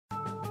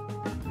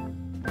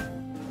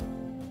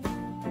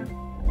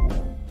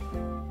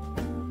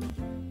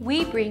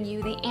we bring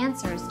you the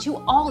answers to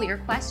all your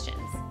questions.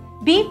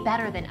 Be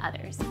better than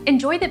others.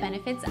 Enjoy the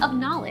benefits of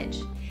knowledge.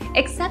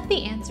 Accept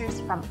the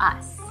answers from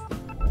us.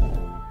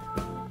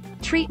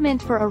 Treatment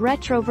for a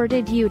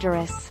retroverted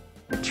uterus.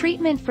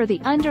 Treatment for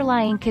the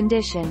underlying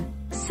condition,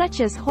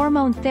 such as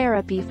hormone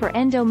therapy for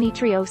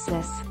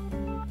endometriosis.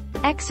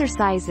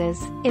 Exercises,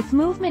 if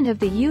movement of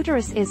the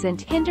uterus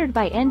isn't hindered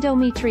by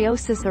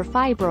endometriosis or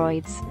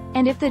fibroids,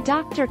 and if the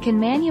doctor can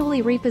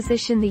manually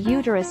reposition the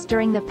uterus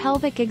during the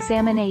pelvic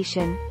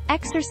examination,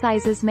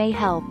 exercises may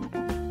help.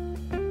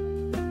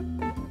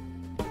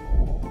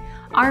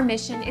 Our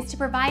mission is to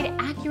provide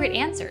accurate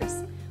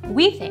answers.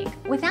 We think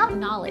without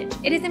knowledge,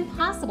 it is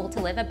impossible to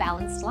live a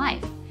balanced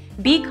life.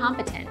 Be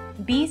competent,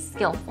 be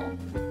skillful.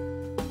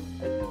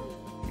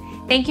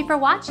 Thank you for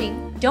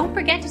watching. Don't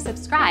forget to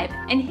subscribe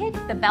and hit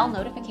the bell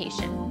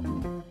notification.